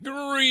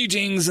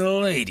Greetings,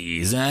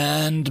 ladies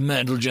and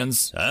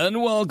gents,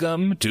 and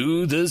welcome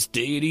to this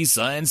daily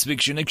science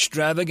fiction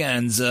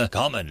extravaganza,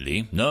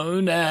 commonly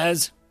known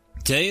as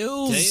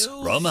Tales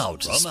from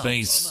Outer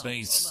Space.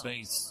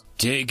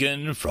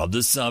 Taken from the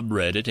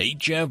subreddit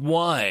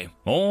HFY.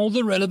 All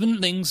the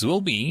relevant links will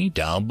be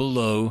down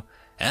below.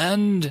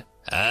 And,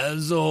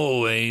 as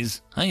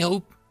always, I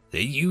hope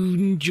that you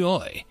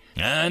enjoy.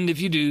 And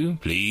if you do,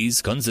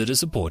 please consider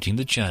supporting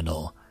the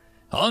channel.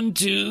 On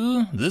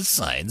to the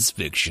science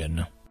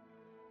fiction.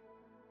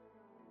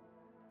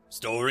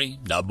 Story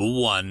number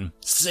 1.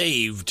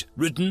 Saved.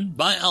 Written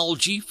by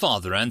Algae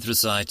Father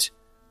Anthracite.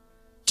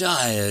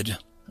 Tired.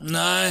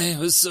 I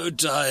was so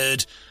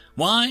tired.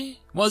 Why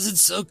was it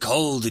so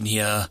cold in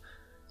here?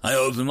 I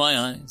open my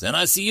eyes and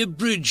I see a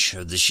bridge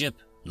of the ship.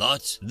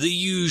 Not the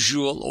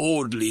usual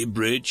orderly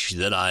bridge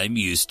that I'm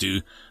used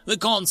to. The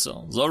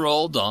consoles are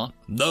all dark.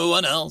 No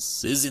one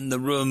else is in the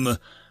room.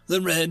 The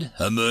red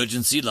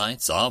emergency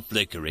lights are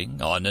flickering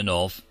on and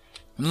off.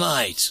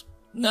 Light.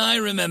 I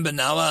remember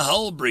now, a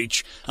hull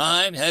breach.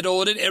 I had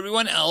ordered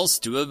everyone else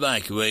to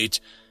evacuate.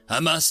 I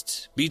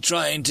must be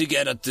trying to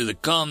get up to the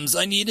comms.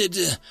 I needed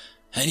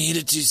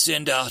to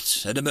send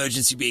out an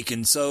emergency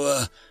beacon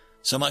so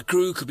my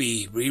crew could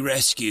be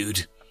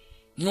re-rescued.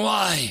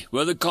 Why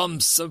were the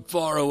comms so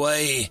far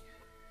away?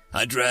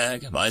 I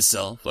drag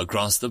myself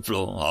across the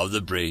floor of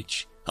the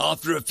bridge.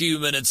 After a few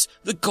minutes,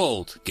 the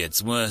cold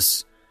gets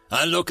worse.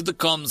 I look at the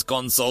comms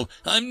console.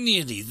 I'm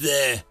nearly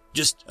there.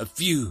 Just a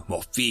few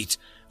more feet.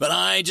 But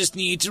I just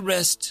need to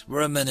rest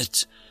for a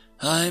minute.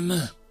 I'm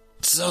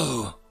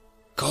so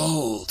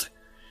cold.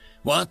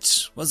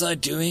 What was I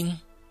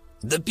doing?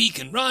 The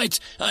beacon, right.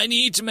 I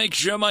need to make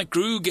sure my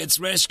crew gets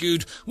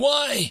rescued.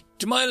 Why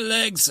do my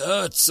legs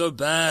hurt so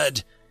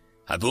bad?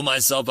 I pull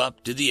myself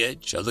up to the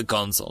edge of the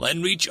console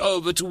and reach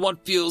over to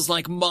what feels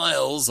like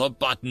miles of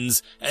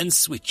buttons and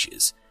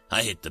switches.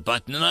 I hit the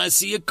button and I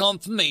see a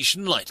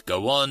confirmation light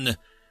go on.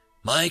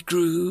 My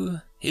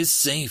crew is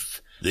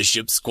safe. The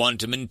ship's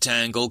quantum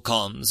entangle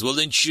comms will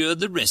ensure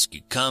the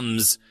rescue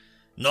comes.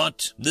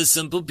 Not the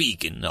simple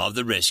beacon of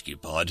the rescue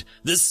pod.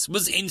 This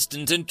was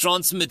instant and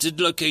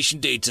transmitted location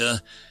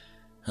data.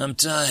 I'm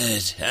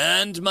tired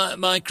and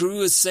my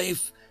crew is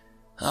safe.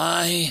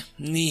 I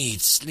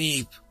need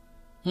sleep.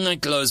 I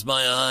close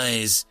my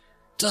eyes.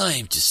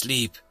 Time to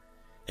sleep.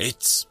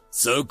 It's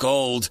so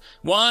cold.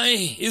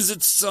 Why is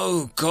it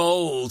so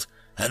cold?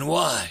 And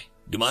why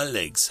do my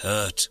legs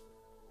hurt?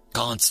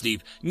 Can't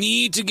sleep.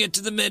 Need to get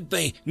to the med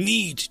bay.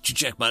 Need to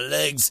check my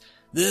legs.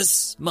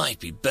 This might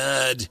be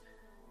bad.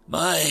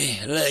 My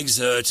legs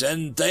hurt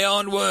and they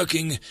aren't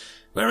working.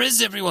 Where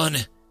is everyone?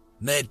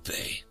 Med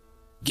bay.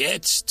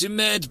 Get to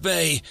med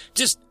bay.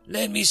 Just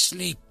let me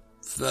sleep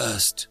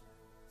first.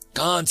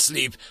 Can't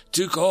sleep.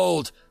 Too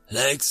cold.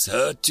 Legs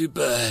hurt too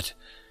bad.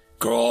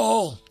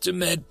 Crawl to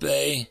med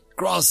bay.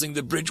 Crossing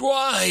the bridge.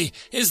 Why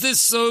is there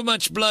so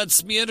much blood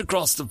smeared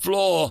across the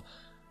floor?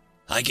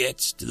 I get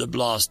to the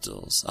blast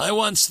doors. I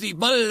want sleep.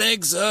 My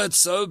legs hurt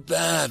so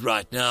bad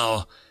right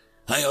now.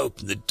 I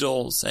open the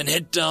doors and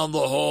head down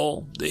the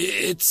hall.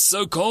 It's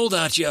so cold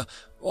out here.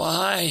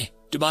 Why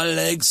do my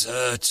legs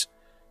hurt?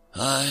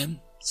 I'm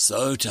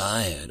so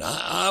tired.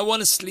 I want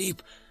to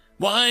sleep.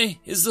 Why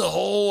is the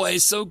hallway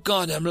so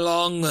goddamn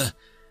long?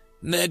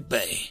 Med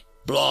bay.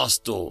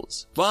 Blast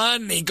doors.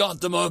 Finally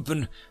got them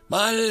open.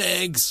 My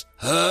legs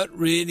hurt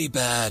really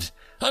bad.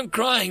 I'm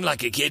crying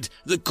like a kid.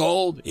 The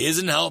cold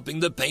isn't helping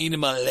the pain in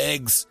my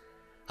legs.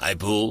 I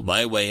pull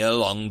my way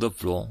along the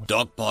floor.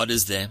 Doc pod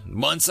is there.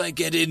 Once I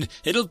get in,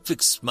 it'll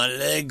fix my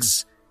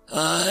legs.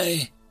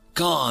 I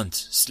can't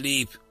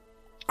sleep.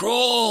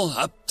 Crawl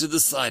up to the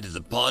side of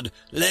the pod.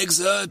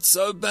 Legs hurt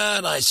so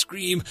bad I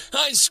scream.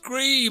 I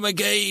scream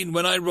again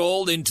when I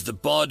roll into the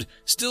pod.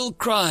 Still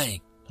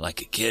crying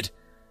like a kid.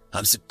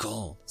 I'm so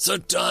cold, so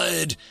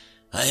tired.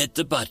 I hit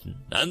the button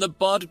and the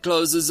pod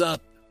closes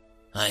up.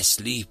 I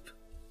sleep.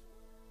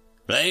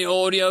 Play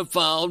audio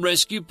file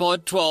rescue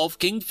pod 12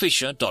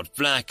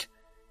 Kingfisher.flak.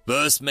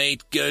 First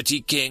mate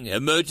Gertie King,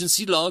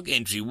 emergency log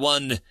entry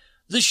 1.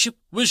 The ship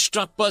was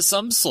struck by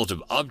some sort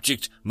of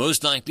object,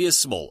 most likely a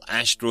small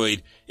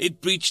asteroid. It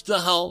breached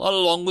the hull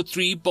along with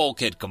 3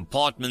 bulkhead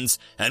compartments,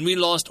 and we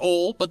lost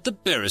all but the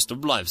barest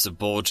of life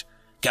support.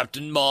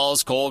 Captain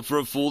Miles called for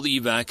a full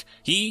evac.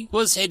 He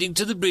was heading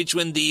to the bridge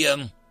when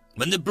the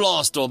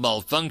blast door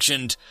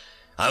malfunctioned.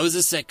 I was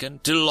the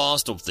second to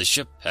last off the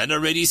ship and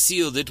already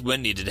sealed it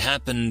when it had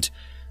happened.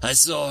 I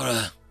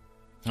saw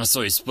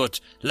his foot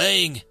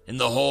laying in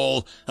the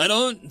hall. I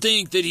don't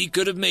think that he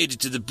could have made it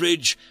to the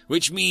bridge,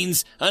 which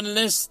means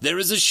unless there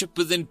is a ship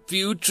within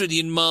few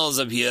trillion miles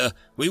of here,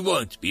 we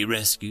won't be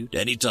rescued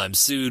anytime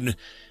soon.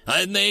 I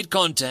had made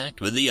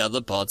contact with the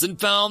other pods and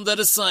found that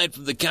aside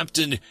from the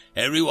captain,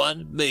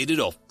 everyone made it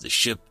off the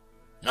ship.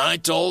 I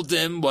told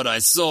them what I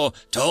saw,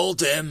 told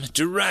them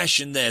to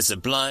ration their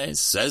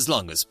supplies as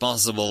long as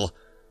possible.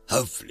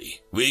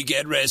 Hopefully, we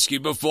get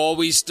rescued before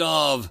we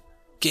starve.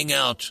 King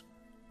out.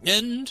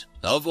 End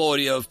of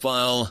audio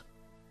file.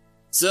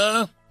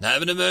 Sir,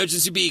 have an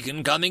emergency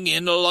beacon coming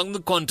in along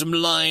the quantum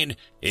line.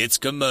 Its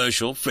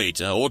commercial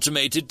freighter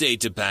automated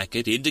data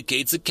packet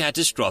indicates a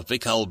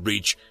catastrophic hull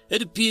breach.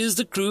 It appears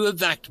the crew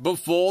evacuated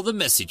before the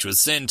message was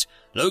sent.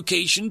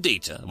 Location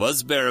data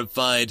was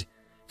verified.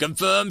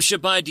 Confirm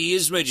ship ID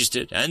is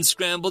registered and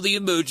scramble the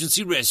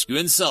emergency rescue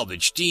and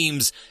salvage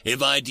teams.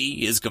 If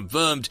ID is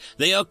confirmed,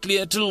 they are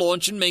cleared to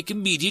launch and make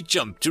immediate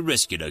jump to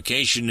rescue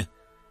location.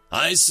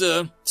 Aye,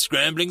 sir.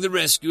 Scrambling the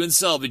rescue and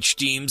salvage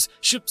teams.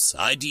 Ship's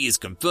ID is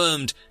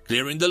confirmed.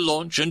 Clearing the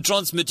launch and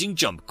transmitting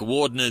jump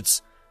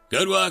coordinates.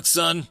 Good work,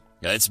 son.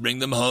 Let's bring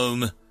them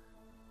home.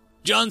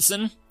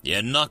 Johnson,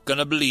 you're not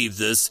gonna believe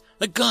this.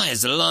 The guy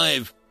is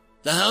alive.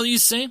 The hell you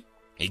say?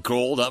 He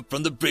crawled up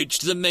from the bridge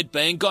to the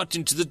medbay and got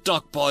into the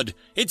dock pod.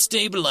 It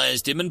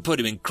stabilized him and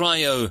put him in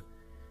cryo.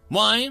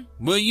 Why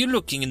were you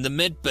looking in the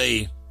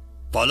medbay?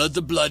 Followed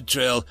the blood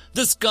trail.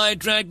 This guy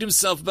dragged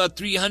himself about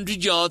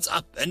 300 yards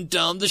up and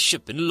down the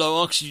ship in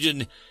low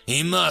oxygen.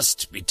 He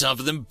must be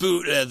tougher than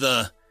boot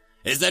leather.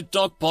 Is that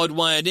dock pod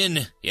wired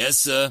in? Yes,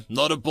 sir.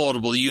 Not a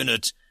portable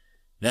unit.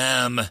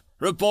 Damn.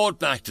 Report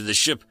back to the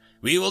ship.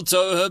 We will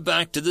tow her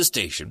back to the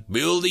station.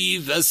 We'll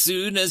leave as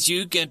soon as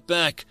you get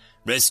back.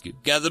 Rescue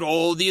gathered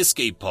all the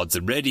escape pods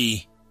are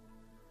ready.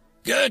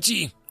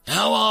 Gertie,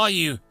 how are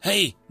you?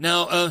 Hey,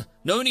 now,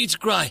 no need to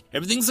cry.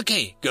 Everything's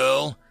okay,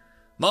 girl.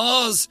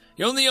 Mars,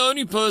 you're the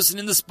only person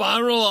in the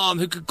spiral arm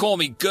who could call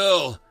me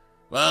girl.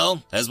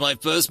 Well, as my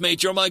first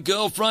mate, you're my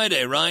girl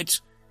Friday, right?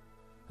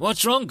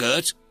 What's wrong,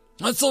 Gert?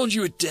 I thought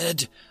you were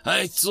dead.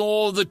 I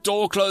saw the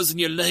door close on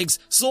your legs,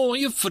 saw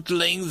your foot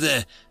laying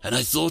there, and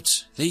I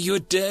thought that you were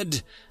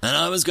dead, and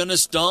I was gonna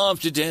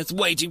starve to death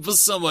waiting for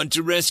someone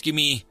to rescue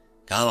me.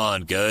 Come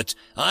on, Gert.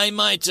 I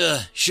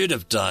should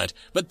have died,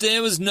 but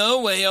there was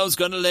no way I was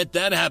gonna let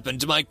that happen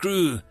to my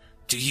crew.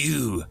 To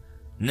you.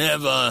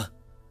 Never.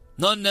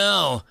 Not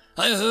now.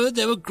 I heard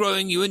they were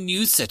growing you a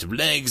new set of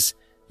legs.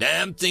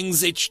 Damn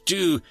things itch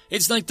too.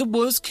 It's like the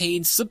worst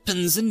case of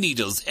pins and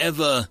needles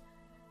ever.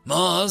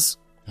 Mars,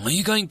 are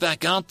you going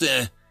back out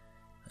there?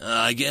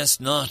 I guess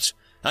not.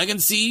 I can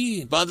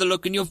see by the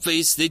look in your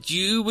face that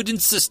you would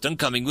insist on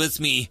coming with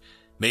me.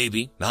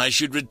 Maybe I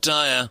should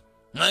retire.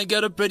 I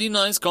got a pretty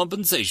nice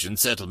compensation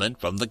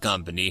settlement from the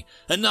company,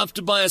 enough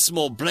to buy a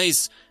small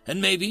place, and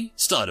maybe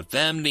start a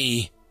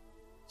family.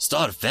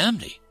 Start a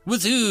family?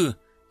 With who?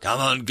 Come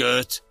on,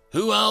 Gert.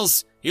 Who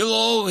else? You'll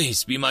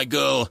always be my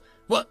girl.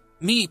 What?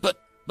 Me? But,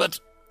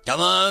 come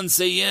on,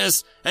 say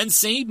yes, and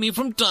save me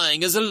from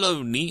dying as a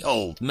lonely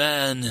old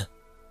man.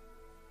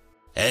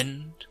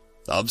 End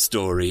of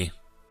story.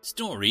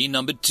 Story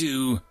number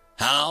 2.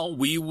 How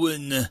We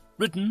Win.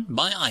 Written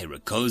by Ira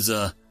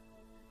Koza.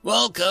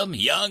 Welcome,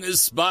 young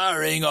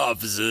aspiring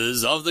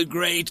officers of the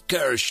great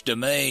Kirsch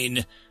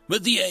domain.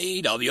 With the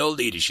aid of your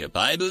leadership,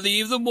 I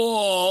believe the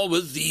war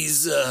with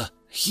these,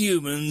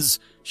 humans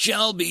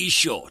shall be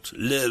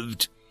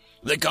short-lived.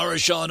 The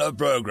Coruscant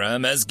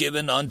program has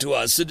given unto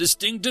us a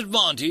distinct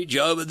advantage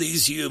over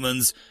these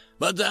humans,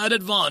 but that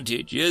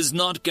advantage is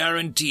not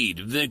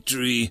guaranteed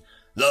victory.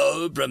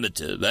 Though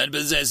primitive and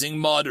possessing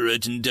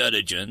moderate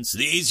intelligence,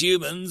 these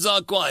humans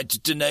are quite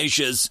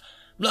tenacious,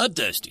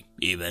 bloodthirsty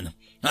even.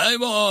 I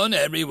warn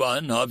every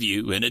one of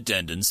you in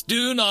attendance,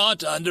 do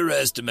not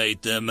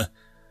underestimate them.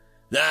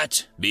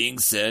 That being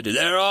said,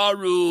 there are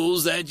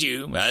rules that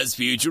you, as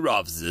future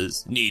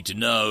officers, need to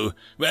know.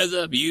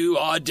 Whether you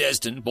are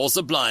destined for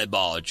supply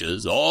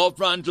barges or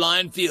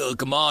frontline field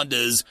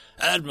commanders,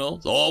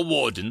 admirals or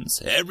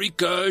wardens, every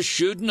Kirsch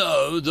should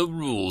know the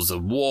rules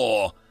of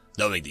war.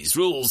 Knowing these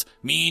rules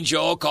means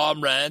your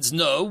comrades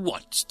know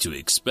what to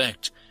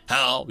expect,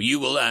 how you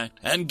will act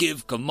and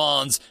give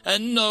commands,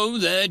 and know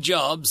their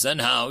jobs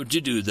and how to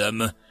do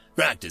them.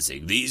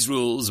 Practicing these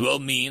rules will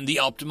mean the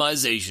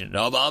optimization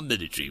of our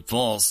military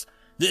force.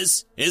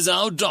 This is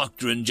our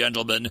doctrine,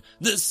 gentlemen.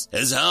 This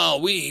is how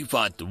we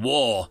fight the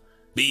war.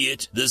 Be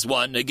it this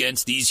one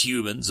against these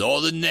humans or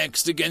the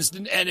next against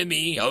an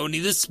enemy only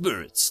the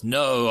spirits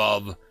know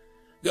of.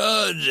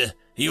 Good.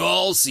 You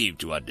all seem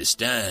to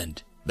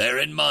understand. Bear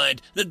in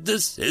mind that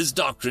this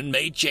doctrine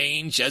may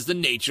change as the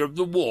nature of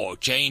the war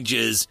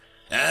changes.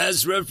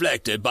 As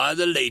reflected by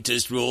the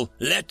latest rule,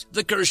 let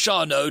the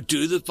Kershano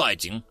do the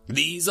fighting.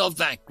 These are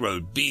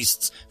back-road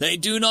beasts. They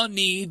do not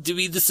need to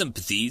be the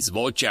sympathies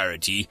for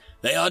charity.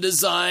 They are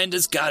designed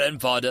as cannon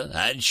fodder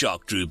and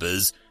shock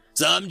troopers.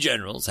 Some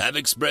generals have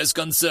expressed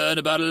concern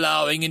about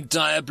allowing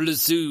entire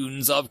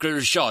platoons of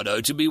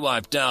Kershano to be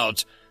wiped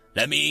out.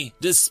 Let me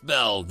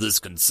dispel this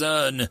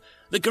concern.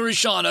 The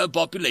Kershano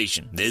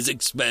population is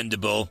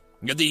expendable.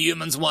 If the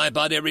humans wipe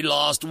out every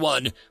last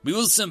one, we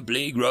will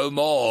simply grow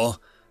more.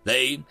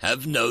 They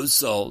have no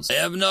souls. They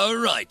have no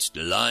right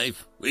to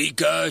life. We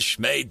Kirsch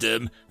made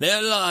them.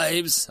 Their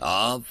lives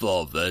are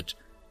forfeit.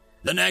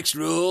 The next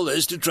rule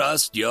is to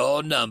trust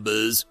your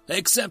numbers.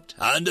 Except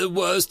under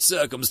worst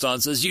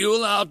circumstances, you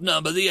will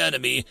outnumber the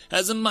enemy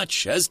as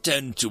much as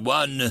 10 to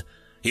 1.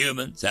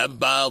 Humans have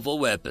powerful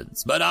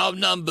weapons, but our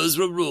numbers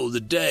will rule the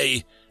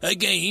day.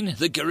 Again,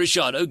 the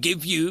Kershano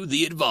give you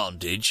the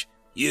advantage.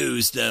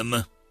 Use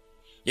them.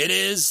 It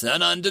is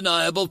an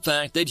undeniable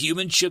fact that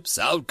human ships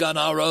outgun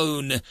our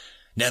own.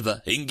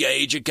 Never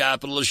engage a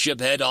capital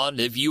ship head-on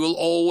if you will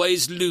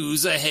always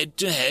lose a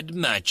head-to-head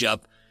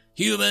matchup.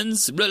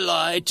 Humans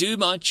rely too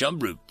much on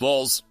brute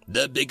force,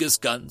 the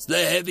biggest guns,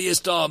 the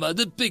heaviest armor,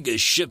 the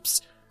biggest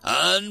ships.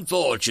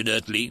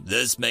 Unfortunately,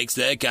 this makes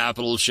their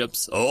capital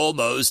ships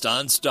almost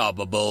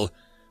unstoppable.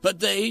 But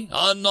they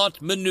are not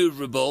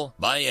maneuverable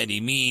by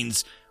any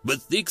means.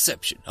 With the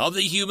exception of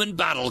the human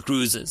battle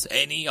cruisers,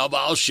 any of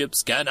our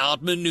ships can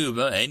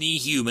outmaneuver any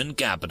human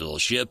capital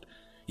ship.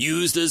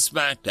 Use the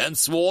SMAC and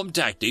swarm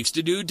tactics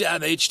to do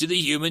damage to the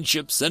human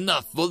ships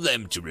enough for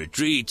them to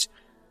retreat.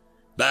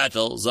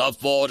 Battles are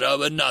fought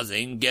over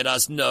nothing, get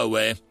us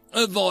nowhere.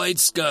 Avoid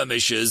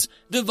skirmishes.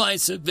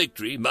 Divisive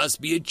victory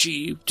must be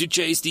achieved to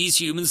chase these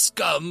human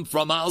scum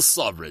from our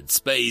sovereign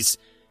space.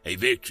 A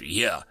victory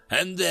here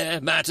and there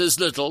matters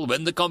little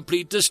when the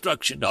complete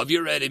destruction of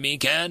your enemy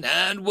can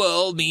and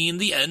will mean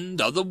the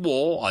end of the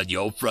war on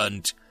your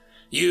front.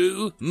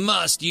 You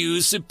must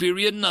use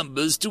superior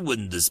numbers to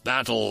win this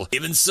battle.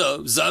 Even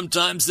so,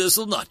 sometimes this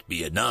will not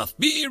be enough.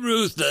 Be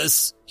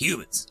ruthless.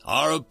 Humans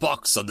are a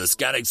pox on this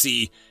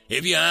galaxy.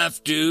 If you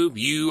have to,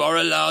 you are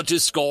allowed to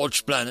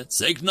scorch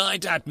planets,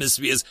 ignite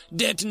atmospheres,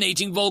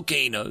 detonating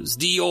volcanoes,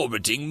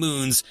 deorbiting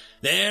moons.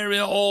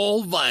 They're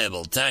all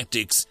viable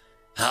tactics.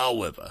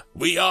 However,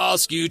 we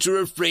ask you to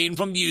refrain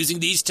from using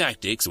these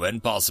tactics when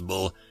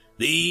possible.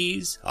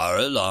 These are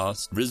a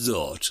last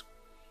resort.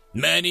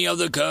 Many of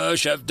the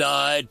Kirsch have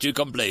died to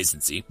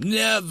complacency.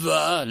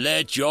 Never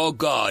let your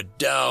guard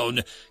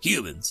down.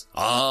 Humans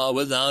are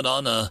without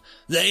honor.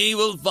 They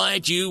will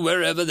fight you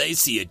wherever they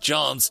see a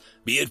chance,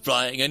 be it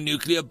flying a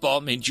nuclear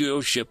bomb into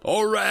your ship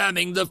or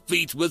ramming the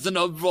fleet with an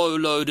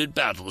overloaded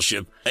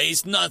battleship.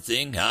 There's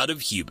nothing out of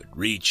human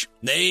reach.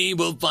 They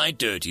will fight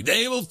dirty.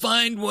 They will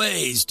find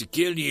ways to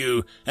kill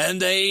you,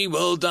 and they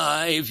will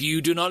die if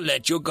you do not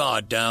let your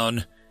guard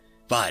down.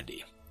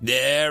 Finally,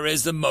 there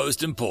is the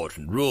most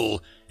important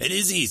rule. It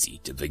is easy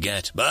to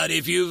forget, but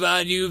if you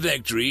value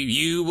victory,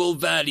 you will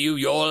value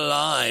your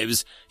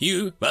lives.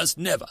 You must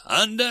never,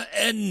 under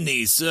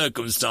any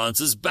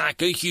circumstances,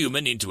 back a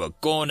human into a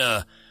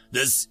corner.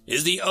 This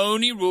is the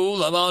only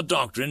rule of our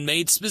doctrine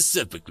made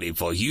specifically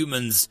for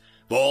humans,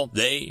 for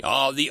they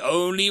are the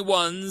only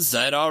ones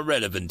that are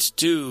relevant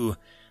too.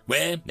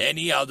 Where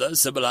any other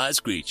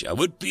civilized creature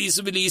would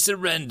peacefully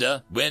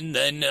surrender when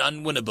in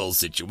an unwinnable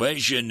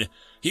situation.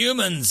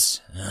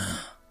 Humans,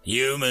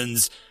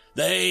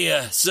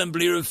 they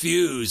simply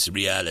refuse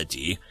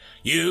reality.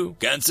 You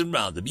can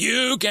surround them,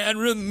 you can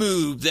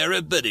remove their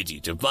ability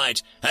to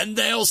fight, and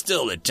they'll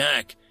still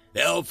attack.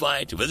 They'll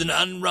fight with an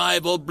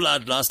unrivaled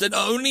bloodlust that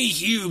only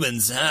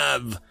humans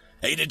have,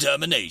 a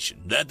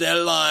determination that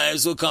their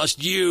lives will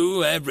cost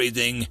you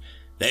everything.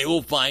 They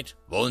will fight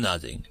for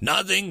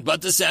nothing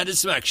but the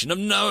satisfaction of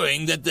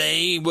knowing that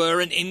they were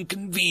an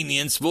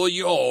inconvenience for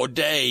your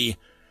day.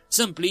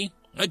 Simply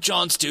a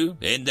chance to,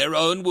 in their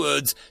own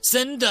words,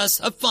 send us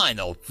a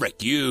final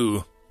frick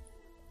you.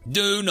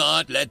 Do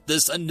not let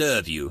this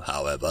unnerve you,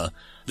 however.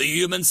 The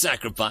human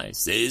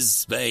sacrifice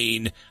is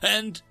vain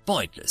and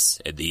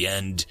pointless in the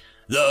end,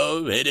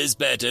 though it is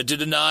better to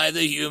deny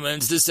the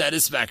humans the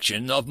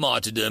satisfaction of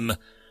martyrdom.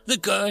 The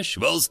Kirsch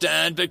will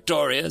stand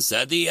victorious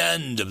at the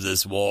end of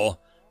this war,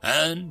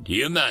 and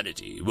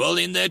humanity will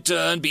in their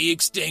turn be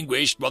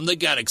extinguished from the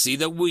galaxy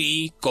that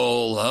we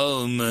call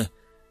home.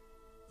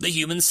 The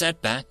humans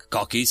sat back,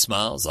 cocky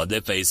smiles on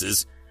their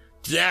faces.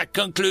 That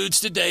concludes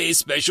today's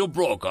special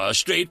broadcast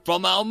straight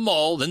from our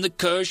mole in the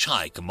Kirsch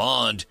High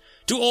Command.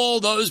 To all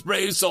those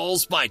brave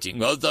souls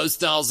fighting of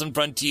those 1,000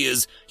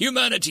 frontiers,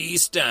 humanity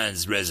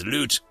stands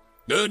resolute.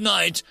 Good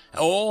night,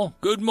 or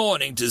good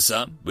morning to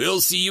some. We'll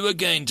see you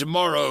again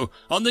tomorrow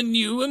on the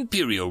new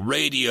Imperial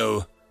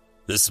Radio.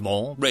 The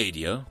small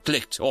radio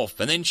clicked off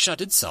and then shut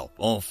itself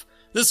off.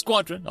 The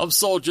squadron of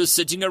soldiers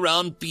sitting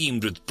around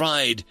beamed with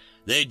pride.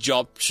 Their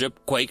dropship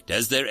quaked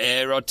as their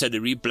air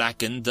artillery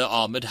blackened the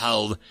armored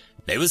hull.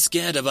 They were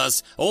scared of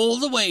us all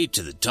the way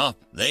to the top.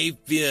 They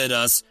feared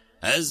us.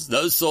 As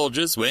those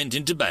soldiers went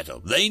into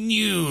battle, they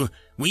knew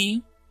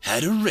we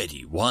had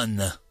already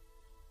won.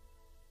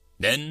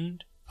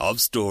 End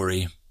of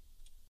story.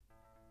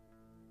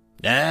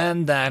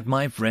 And that,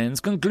 my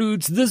friends,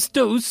 concludes this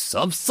dose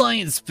of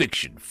science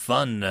fiction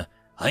fun.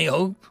 I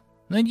hope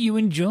that you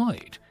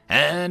enjoyed.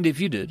 And if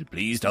you did,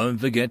 please don't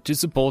forget to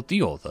support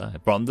the author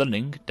from the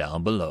link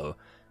down below.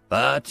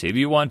 But if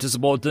you want to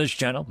support this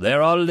channel,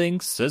 there are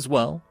links as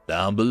well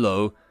down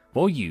below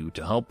for you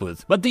to help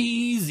with. But the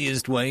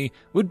easiest way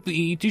would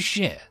be to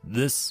share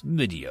this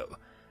video.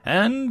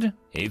 And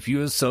if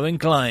you are so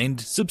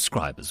inclined,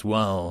 subscribe as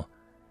well.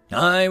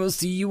 I will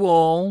see you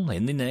all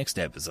in the next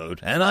episode,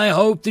 and I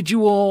hope that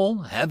you all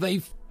have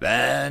a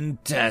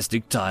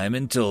fantastic time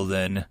until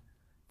then.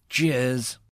 Cheers.